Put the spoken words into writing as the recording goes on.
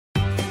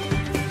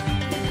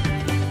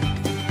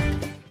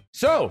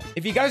So,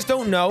 if you guys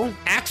don't know,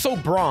 Axel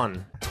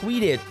Braun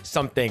tweeted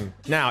something.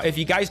 Now, if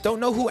you guys don't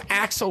know who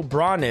Axel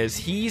Braun is,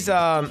 he's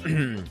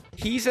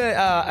he's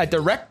a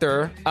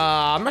director.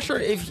 I'm not sure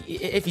if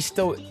he's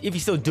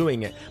still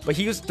doing it, but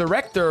he was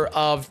director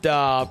of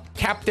the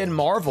Captain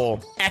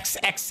Marvel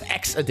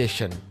XXX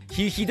edition.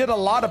 He did a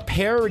lot of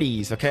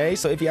parodies, okay?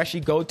 So if you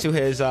actually go to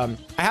his, I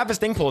have his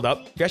thing pulled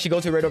up. If you actually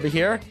go to right over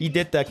here, he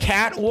did the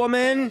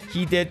Catwoman,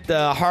 he did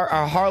the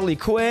Harley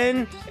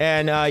Quinn,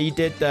 and he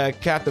did the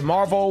Captain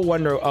Marvel,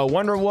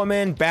 Wonder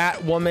Woman,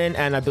 Batwoman,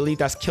 and I believe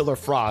that's Killer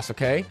Frost,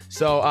 okay?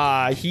 So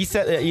he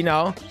said, you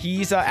know,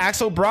 he's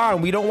Axel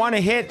Braun. We don't want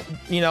to hit,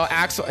 you know,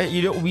 Axel.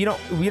 We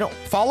don't.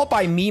 Followed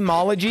by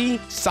Memology,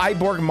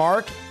 Cyborg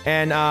Mark,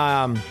 and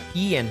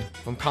Ian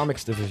from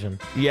Comics Division.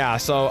 Yeah,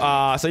 so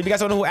if you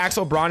guys don't know who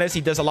Axel Braun is,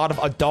 he does a lot of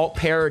adult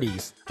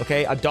parodies.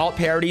 Okay, adult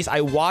parodies.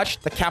 I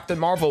watched the Captain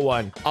Marvel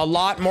one. A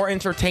lot more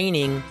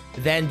entertaining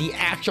than the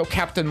actual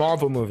Captain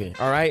Marvel movie.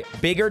 All right,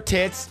 bigger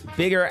tits,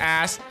 bigger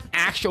ass,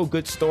 actual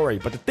good story.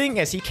 But the thing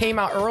is, he came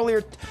out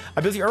earlier,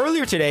 I believe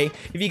earlier today.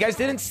 If you guys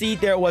didn't see,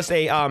 there was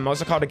a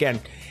what's it called again?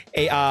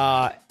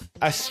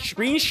 A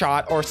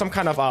screenshot or some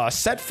kind of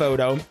set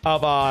photo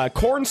of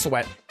Corn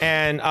Sweat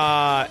and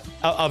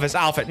of his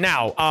outfit.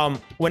 Now,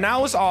 when I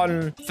was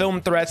on Film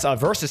Threads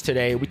Versus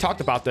today, we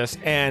talked about this,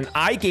 and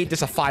I gave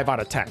this a 5 out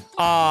of 10.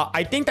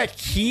 I think that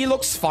he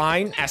looks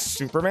fine as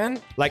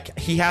Superman. Like,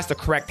 he has the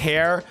correct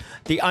hair,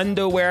 the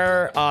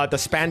underwear, the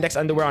spandex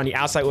underwear on the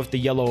outside with the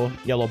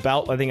yellow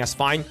belt. I think that's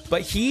fine.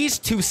 But he's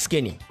too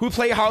skinny. Who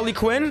played Harley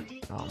Quinn?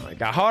 Oh my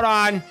god, hold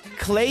on.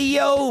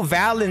 Cleo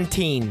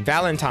Valentine.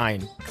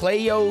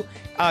 Cleo,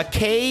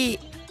 K-L-E-I-O.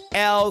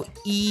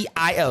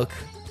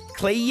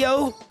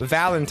 Cleo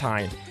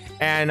Valentine.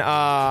 And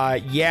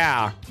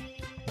yeah.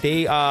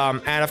 They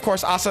and of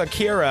course Asa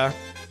Akira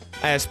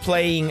as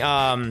playing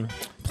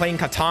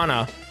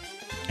Katana.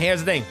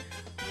 Here's the thing.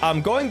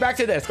 Going back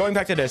to this.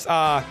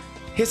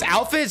 His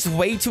outfit is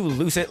way too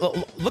loose.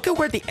 Look at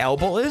where the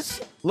elbow is.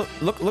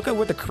 Look at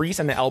where the crease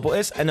and the elbow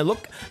is, and then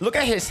look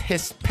at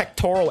his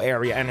pectoral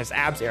area and his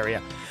abs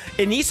area.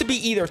 It needs to be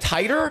either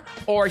tighter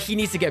or he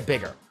needs to get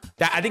bigger.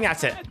 I think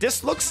that's it.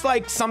 This looks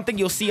like something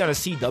you'll see on a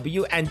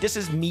CW, and this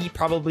is me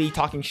probably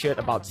talking shit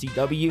about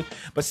CW,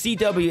 but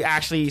CW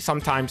actually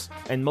sometimes,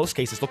 in most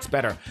cases, looks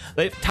better.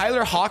 Like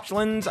Tyler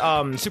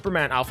Hoechlin's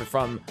Superman outfit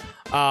from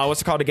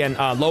what's it called again?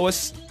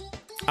 Lois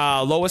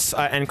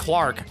and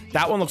Clark.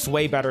 That one looks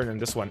way better than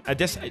this one.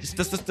 This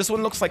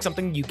one looks like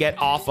something you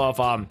get off of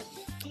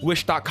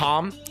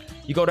wish.com.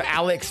 You go to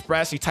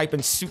AliExpress, you type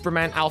in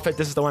Superman outfit.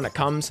 This is the one that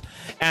comes,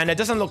 and it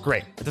doesn't look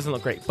great.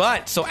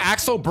 But so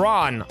Axel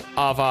Braun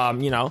of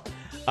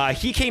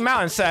he came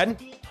out and said,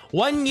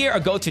 1 year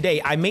ago today,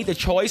 I made the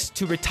choice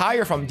to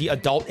retire from the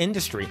adult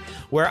industry,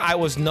 where I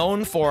was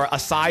known for,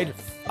 aside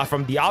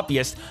from the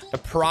obvious, the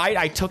pride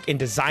I took in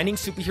designing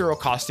superhero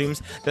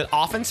costumes that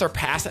often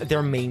surpassed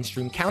their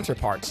mainstream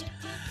counterparts.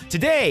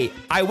 Today,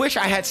 I wish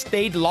I had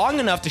stayed long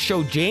enough to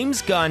show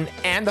James Gunn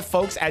and the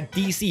folks at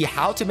DC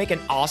how to make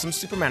an awesome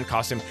Superman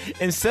costume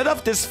instead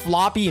of this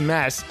floppy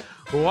mess.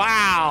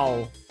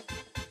 Wow.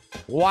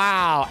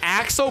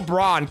 Axel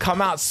Braun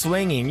come out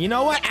swinging. You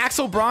know what,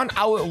 Axel Braun,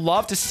 I would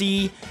love to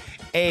see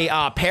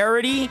a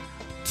parody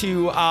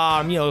to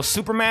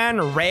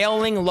Superman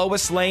railing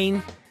Lois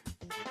Lane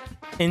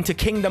into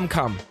Kingdom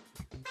Come,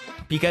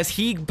 because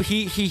he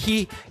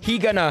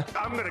gonna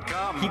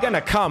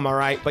come, all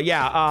right. But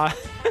yeah,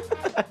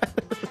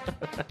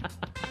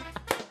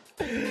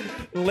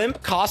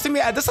 limp costume,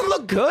 yeah, it doesn't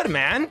look good,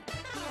 man.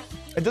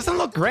 It doesn't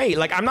look great.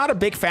 Like, I'm not a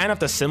big fan of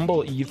the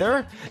symbol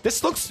either.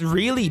 This looks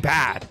really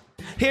bad.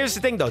 Here's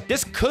the thing though,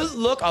 this could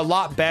look a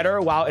lot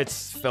better while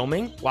it's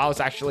filming, while it's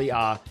actually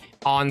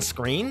on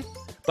screen.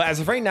 But as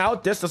of right now,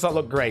 this does not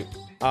look great.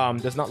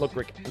 Does not look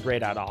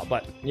great at all.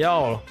 But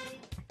yo,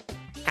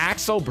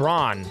 Axel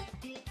Braun,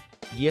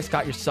 you just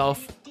got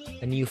yourself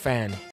a new fan.